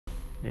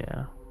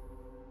Yeah.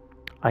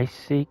 I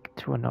seek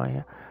to annoy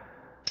you.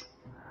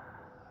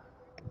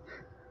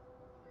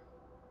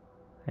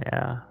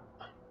 Yeah.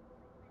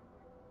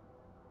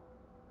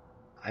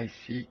 I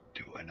seek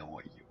to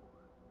annoy you.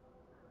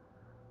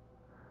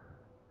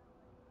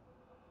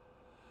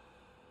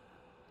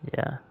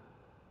 Yeah.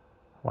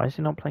 Why is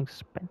he not playing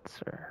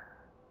Spencer?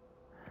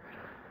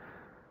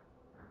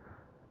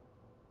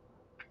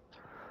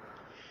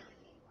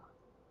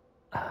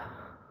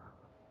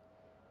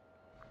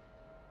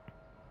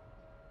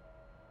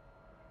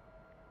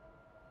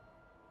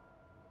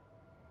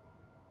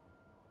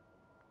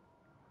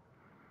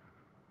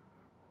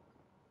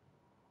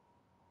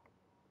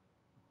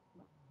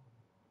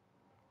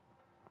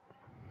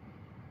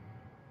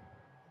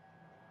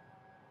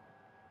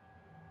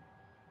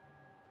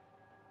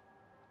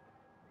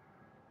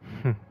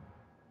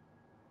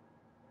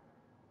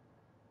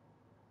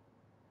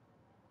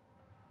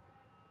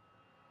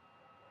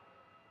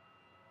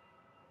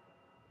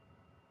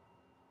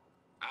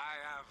 I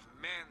have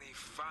many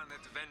fun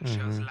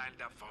adventures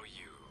lined up for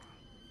you.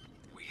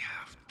 We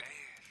have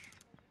death,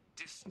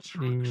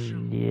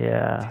 destruction,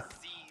 Yeah.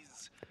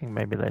 disease, I think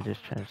maybe they all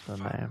just of the changed the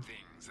fun name.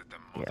 things that the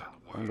Yeah. modern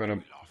I'm world gonna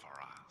will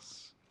offer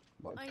us.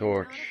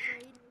 torch.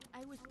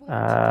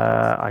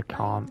 I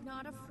can't.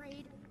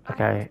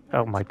 Okay.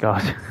 Oh my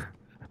god.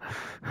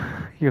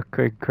 You're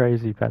going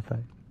crazy, Pepe.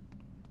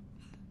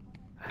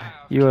 I have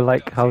You were killed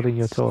like holding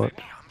your dozens, torch.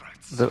 maybe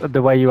hundreds.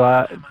 The way you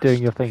are I doing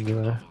managed your to thing, make you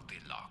were. novelty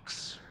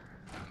locks.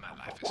 My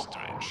life is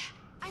strange.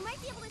 I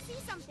might be able to see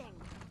something.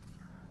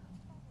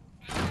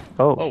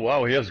 Oh Oh.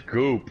 wow, he has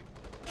goop.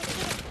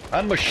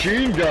 And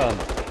machine gun!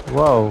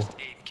 Whoa. First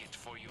aid kit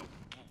for your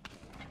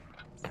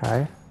boo-boo.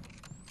 Okay.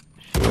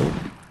 Shield.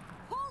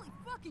 Holy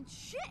fucking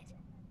shit!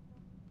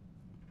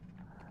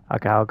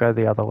 Okay, I'll go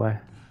the other way.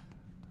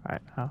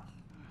 Right now.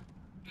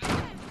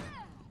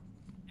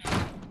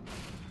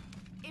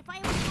 If I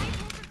apply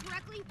pressure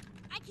correctly,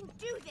 I can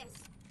do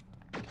this.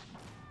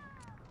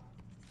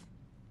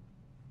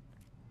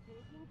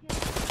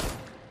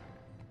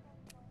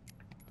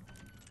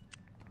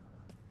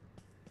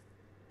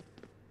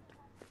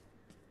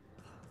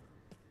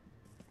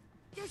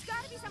 There's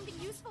gotta be something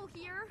useful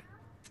here.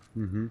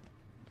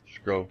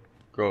 Just go.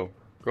 Go.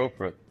 Go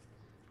for it.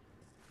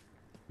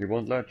 He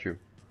won't let you.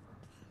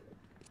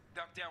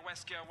 Dr.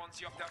 Wesker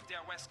wants your Dr.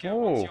 Wesker Oh.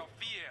 wants your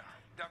fear.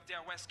 Dr.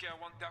 Wesker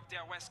wants Dr.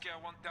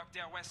 Wesker wants Dr.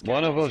 Wesker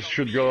One of wants us your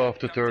should fear. go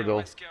after Dr. turtle.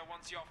 Wesker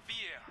wants your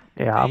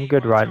fear. Yeah, I'm They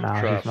good want right your now.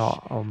 He's traps.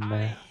 not on me.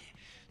 I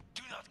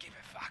do not give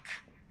a fuck.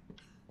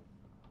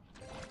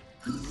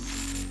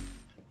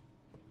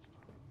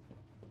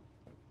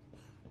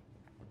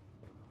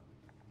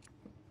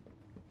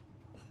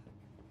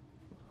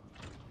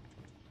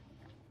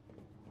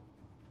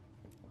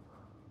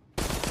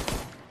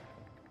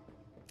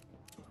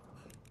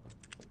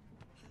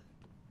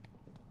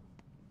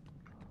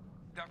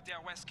 Dr.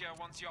 Wesker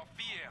wants your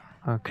fear.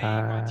 They want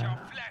Okay. your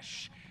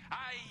flesh.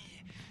 I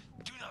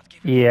do not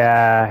give a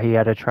Yeah, he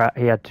had a trap.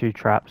 He had two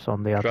traps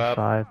on the other Trap.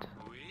 side.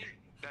 fuck. Oui,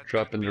 that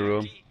Trap could in be the a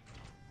room. key.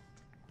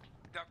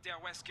 Dr.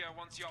 Wesker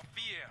wants your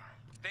fear.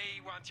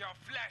 They want your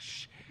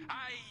flesh.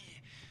 I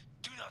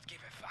do not give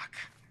a fuck.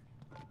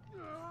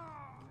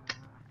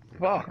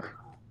 Fuck.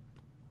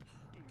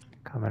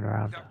 Coming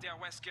around. Dr.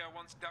 Wesker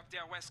wants your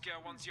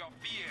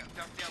fear.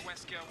 Dr.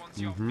 Wesker wants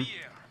your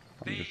fear.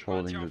 I'm They just want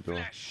holding your the door.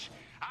 flesh.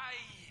 I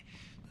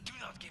do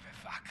not give a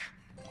fuck.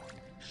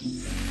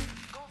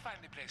 Go find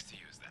a place to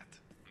use that.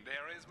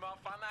 There is more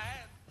fun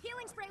ahead.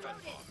 Healing spray Fun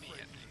loaded. for me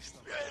at least.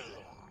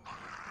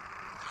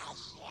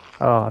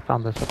 Oh, I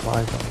found the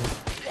supplies on me.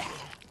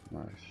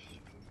 Nice.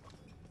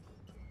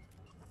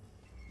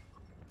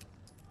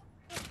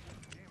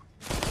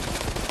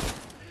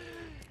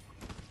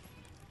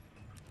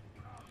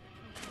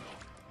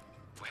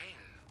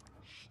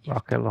 Well,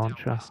 Rocket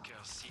launcher.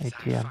 I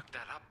ATM. fucked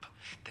that up,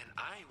 then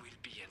I will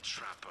be in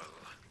trouble.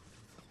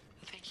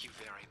 Thank you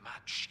very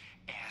much,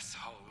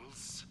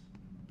 assholes.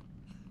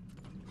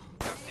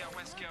 Dr.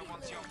 Wesker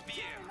wants your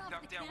fear.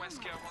 Dr.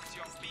 Wesker wants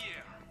your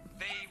fear.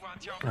 They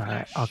want your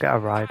Alright, flesh. I'll get a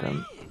ride I in.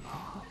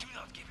 do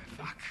not give a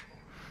fuck.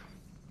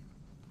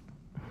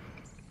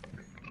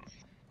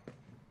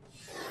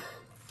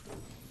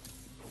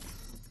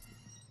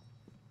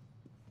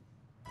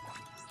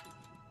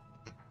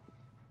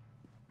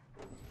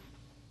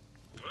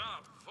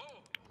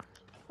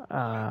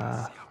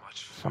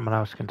 Someone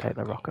else can take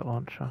the rocket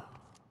launcher.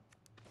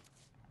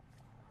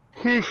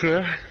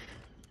 Okay.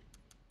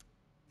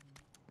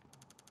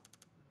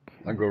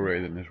 I'll go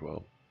raiding as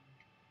well.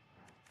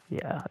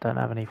 Yeah, I don't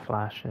have any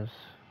flashes.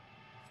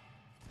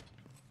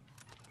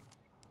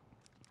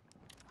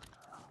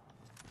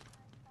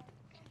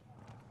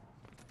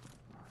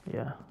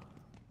 Yeah.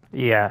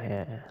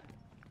 Yeah.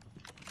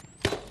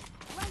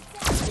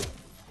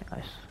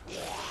 Nice.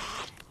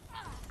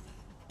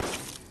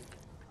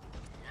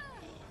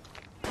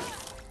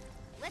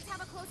 Let's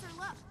have a closer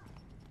look.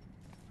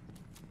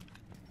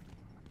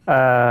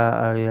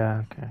 Oh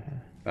yeah, okay.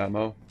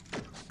 Ammo. Get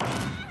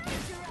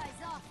your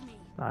eyes off me.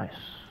 Nice.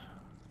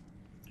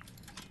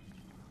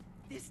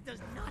 This does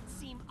not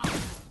seem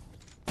obvious.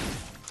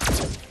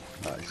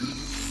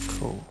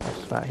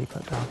 that he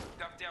put down.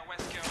 Dr.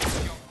 Wesker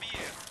wants your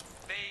fear.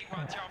 They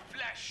want your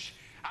flesh.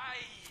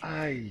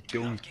 I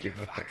don't give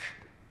a fuck.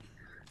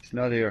 It's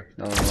not here.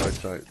 Not on the right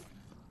side.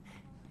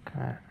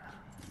 Okay.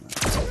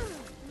 Makes me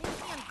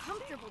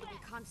uncomfortable to be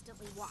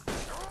constantly watched.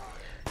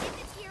 If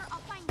it's here, I'll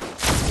find it.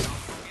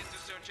 Begin to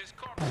search his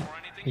corpse for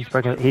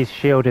anything He's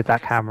shielded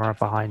that camera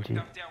behind you.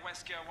 Dr.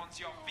 Wesker wants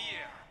your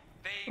fear.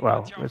 They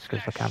Well, want your it's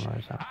because the flesh. camera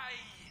is out.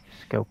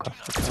 Skill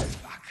cost.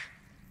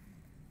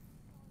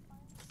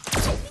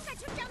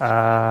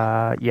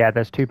 Yeah,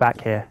 there's two back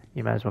here.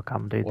 You may as well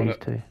come do these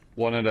two.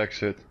 One at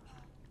exit.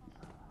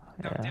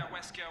 Yeah. Dr.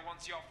 Wesker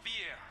wants your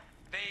fear.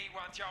 They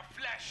want your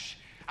flesh.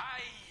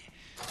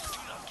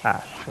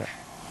 Ah, shit.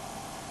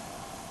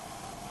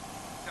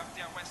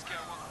 Dr.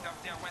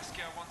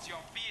 Wesker wants your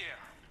fear.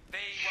 They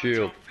Shield.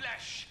 want your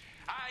flesh.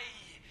 I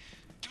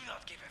do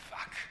not give a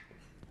fuck.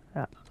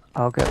 Yeah,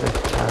 I'll get this.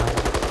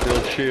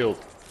 Build shield.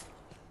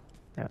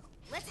 Yeah.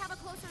 Let's have a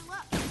closer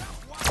look.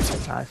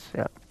 Nice.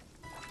 Yeah.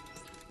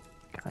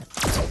 Okay.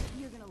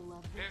 You're gonna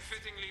love this.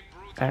 Befittingly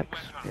brutal X.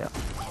 weapon Yeah.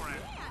 for a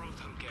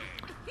brutal game.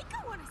 I think I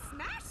want to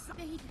smash some.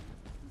 They'd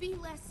be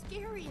less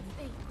scary if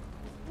they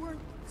weren't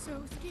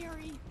so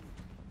scary.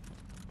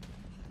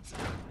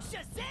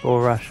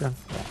 All Russian.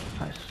 Yeah,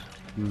 nice.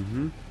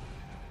 Mm-hmm.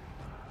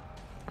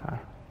 Okay.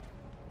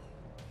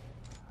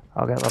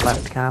 I'll get the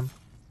left cam.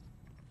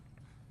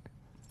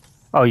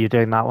 Oh, you're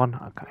doing that one?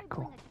 Okay,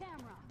 cool.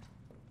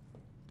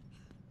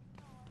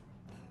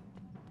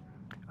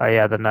 Oh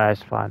yeah, no,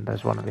 it's fine.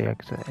 There's one at the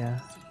exit, yeah.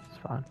 It's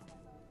fine.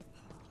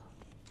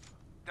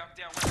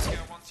 Dr.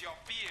 Wesker wants your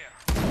fear.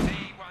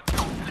 They want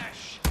your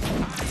flesh. I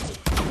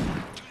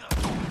do not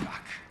give a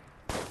fuck.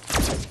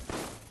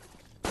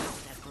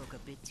 That broke a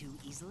bit too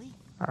easily.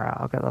 Alright,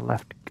 I'll get the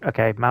left.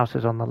 Okay, mouse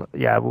is on the...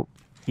 Yeah, well,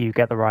 you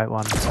get the right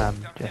one, Dr.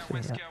 Jesse.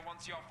 Wesker Yeah.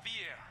 wants your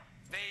fear.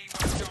 They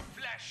want your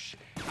flesh.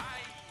 I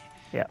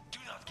Yeah. do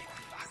not give a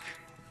fuck.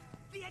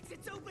 The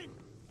exit's open.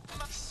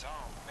 So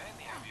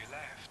many of you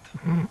left.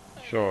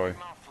 Sorry. No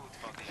food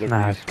for the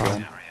Nah, it's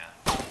fine. area.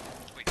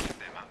 We kept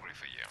them hungry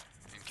for you,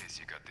 in case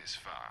you got this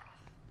far.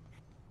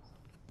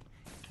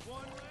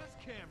 One last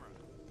camera.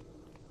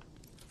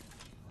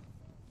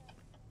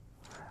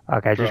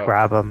 Okay, just Drop.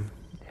 grab them.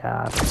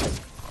 Yeah.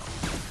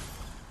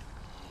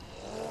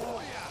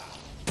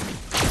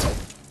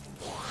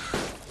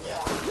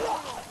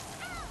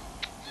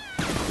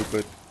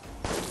 Stupid.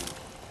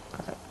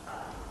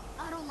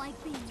 I don't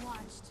like being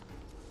watched.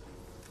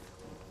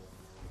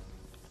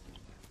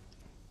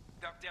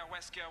 Dr.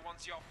 Wesker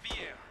wants your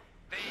fear.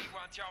 They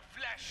want your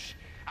flesh.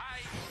 I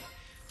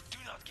do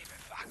not give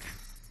a fuck.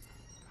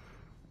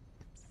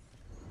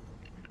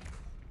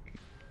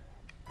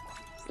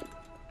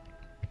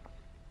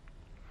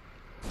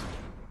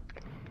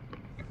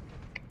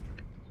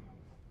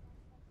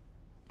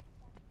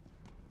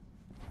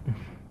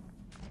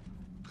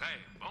 Hey,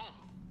 bon.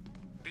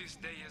 This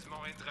day is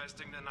more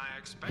interesting than I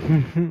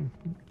expected.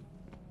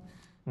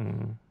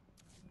 Mm.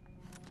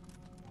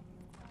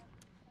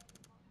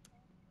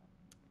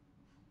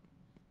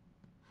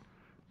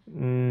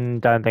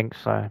 Don't think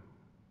so.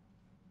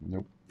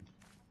 Nope.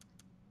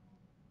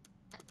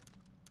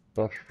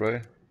 Buff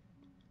spray.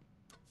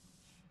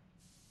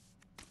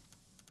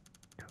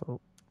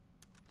 Cool.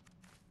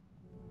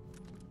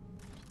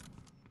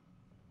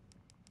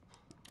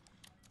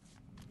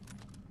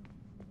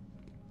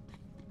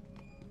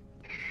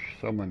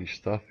 So many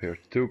stuff here.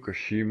 2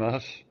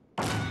 Kashimas.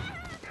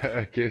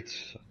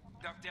 Packets.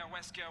 Dr.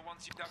 Wesker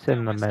wants you. It's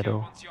in the Wesker middle.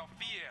 wants your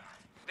fear.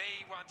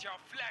 They want your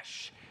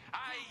flesh.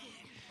 I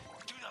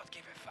do not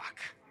give a fuck.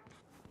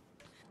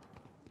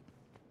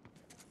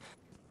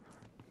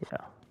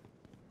 Yeah.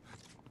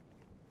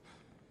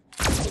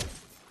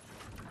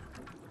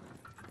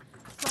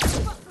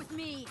 Don't fuck with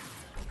me.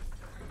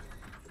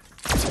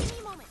 Give me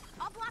a moment.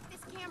 I'll block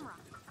this camera.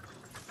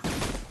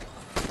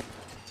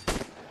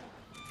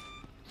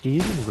 Is he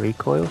using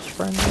recoil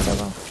spring or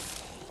whatever?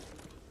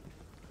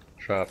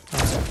 Trap. Do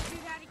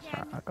that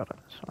again. I got it,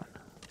 it's fine.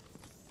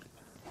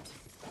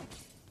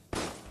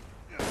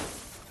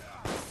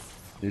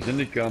 He's in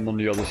the gun on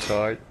the other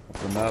side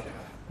of the map.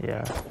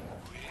 Yeah.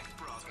 Quick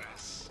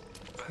progress.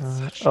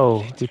 Oh,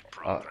 he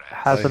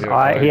has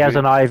I an hear he has Ivy.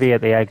 an Ivy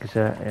at the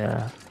exit,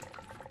 yeah.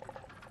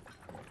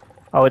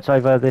 Oh, it's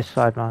over this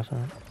side, Marcel.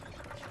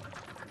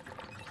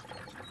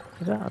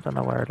 Is it? I don't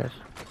know where it is.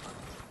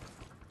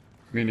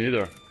 Me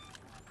neither.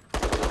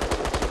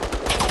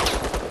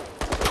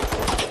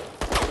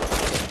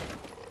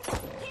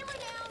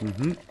 Camera down.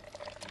 Mm-hmm.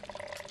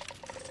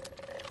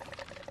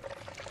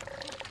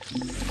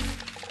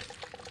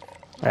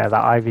 Yeah,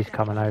 that Ivy's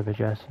coming over,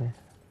 Jesse.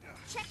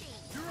 Checking.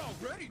 You're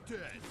already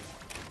dead.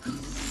 The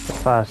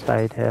first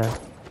aid here. I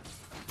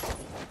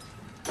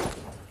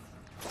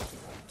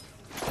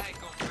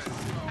go first.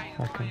 I Second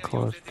admire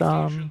course your dedication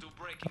done. to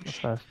breaking Got the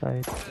shit, first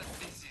aid. but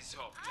this is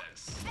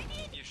hopeless.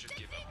 You should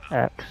give up now.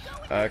 X.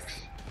 X.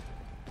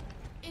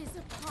 Is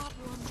a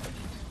problem.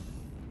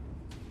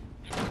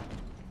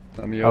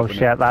 Let me Oh open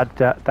shit, it.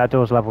 that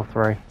door's level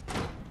 3.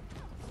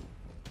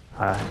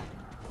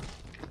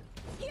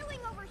 Healing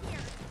over here.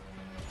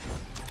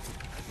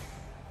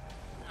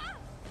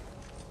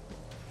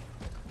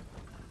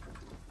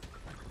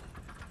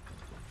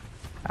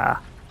 Ah.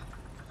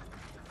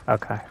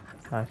 Okay.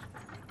 Nice.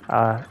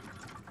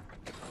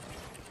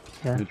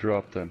 Yeah. You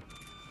dropped them.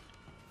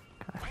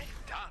 Well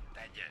done,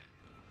 Daniel.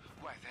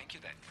 Why, thank you,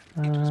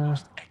 Daniel. It was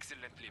most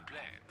excellently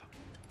played.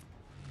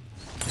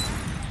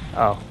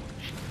 Oh.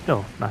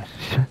 Oh, nice.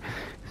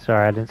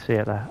 Sorry, I didn't see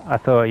it there. I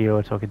thought you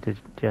were talking to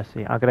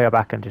Jesse. I'm gonna go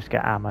back and just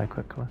get ammo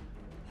quickly.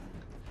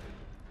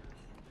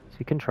 Is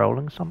he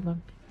controlling something?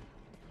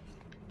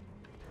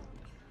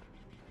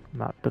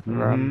 Not the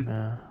drum,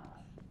 yeah.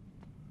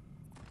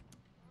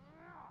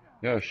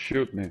 Yeah,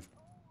 shoot me.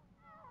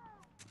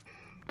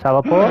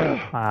 Teleport?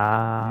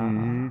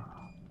 Ah.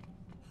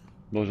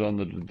 Was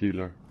under the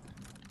dealer.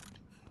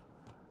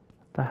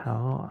 What the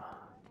hell?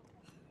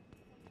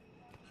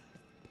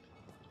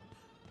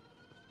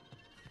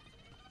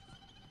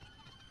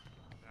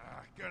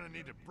 Gonna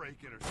need to break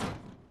it or something.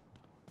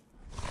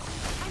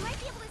 I might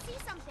be able to see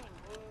something.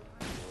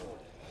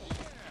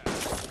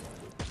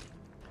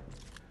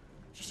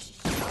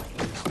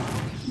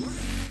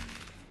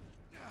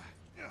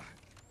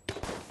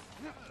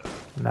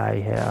 Nah,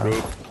 yeah.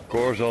 Good.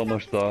 Core's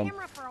almost done.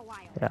 Camera for a while.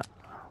 Yeah.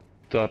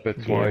 Tap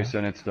it twice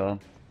and it's done.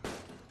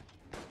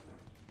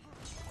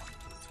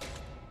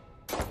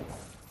 How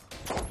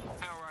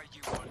are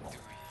you all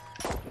doing?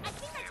 I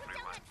think I took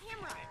down that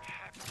camera.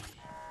 Happy?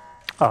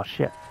 Oh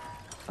shit.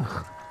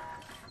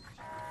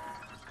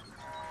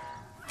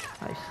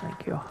 Nice,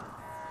 thank you.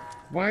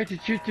 Why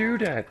did you do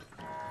that?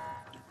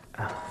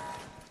 It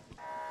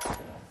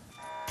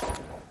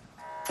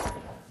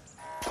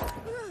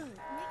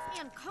makes me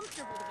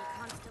uncomfortable to be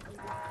constantly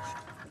watched.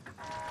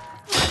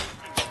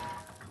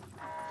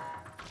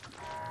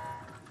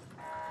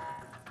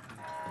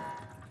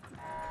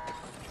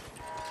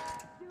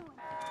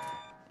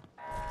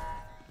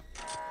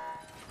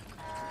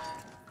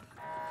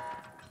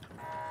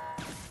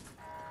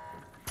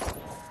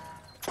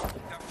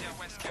 Dr.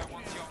 Wesker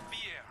wants your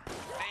beer.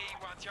 They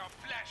want your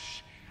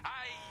flesh.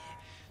 I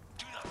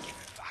do not give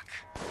a fuck.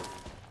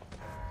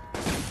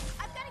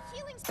 I've got a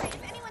healing spray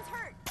if anyone's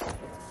hurt.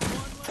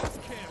 One last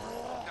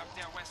camera.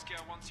 Dr.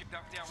 Wesker wants you.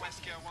 Dr.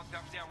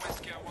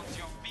 Wesker wants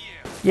your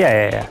beer.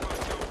 Yeah. They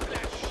want your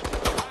flesh.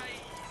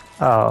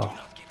 I Oh, do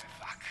not give a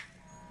fuck.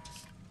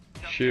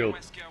 Shield.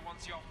 Dr. Wesker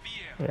wants your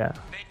beer. yeah.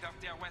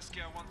 Dr.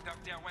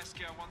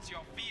 Wesker wants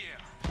your beer.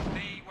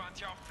 They want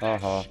your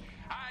flesh. Uh-huh.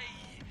 I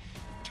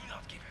do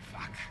not give a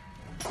fuck.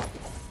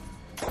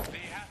 They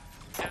have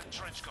and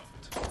trench coat.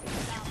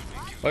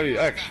 Hey,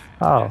 X.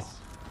 Oh. I'm so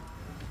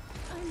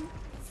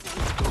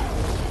sorry.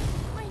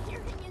 My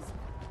hearing is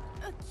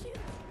acute.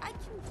 I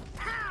can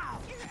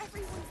hear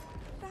everyone's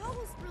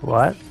bowels releasing.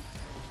 What?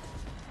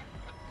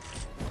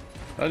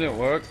 That didn't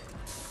work.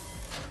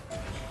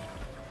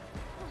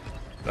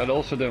 That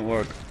also didn't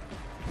work.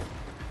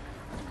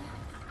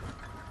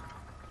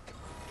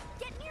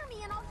 Get near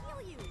me and I'll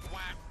heal you. Wah,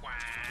 wah.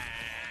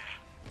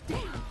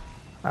 Damn.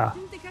 Ah. I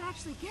didn't think I'd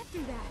actually get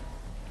through that.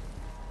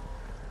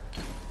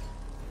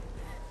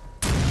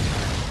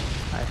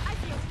 Nice. I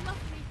feel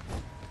lovely.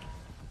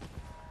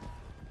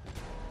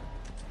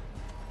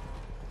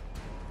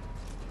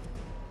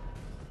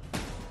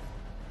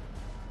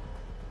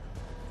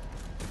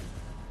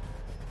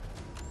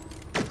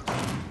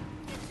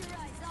 Get your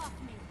eyes off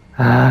me.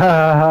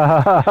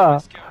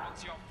 Wesker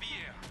wants your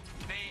beer.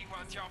 They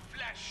want your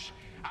flesh.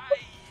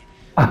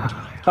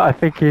 I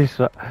think he's.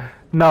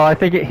 No, I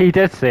think he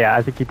did see it.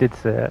 I think he did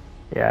see it.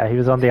 Yeah, he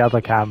was on the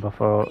other cam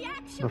before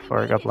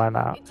it got blown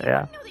out. Do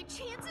Yeah. you know the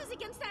chances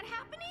against that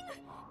happening?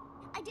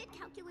 I did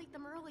calculate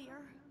them earlier.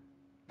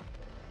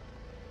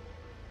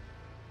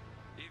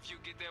 If you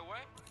get away,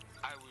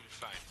 I will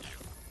find you.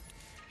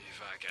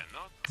 If I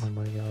cannot, Oh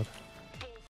my god.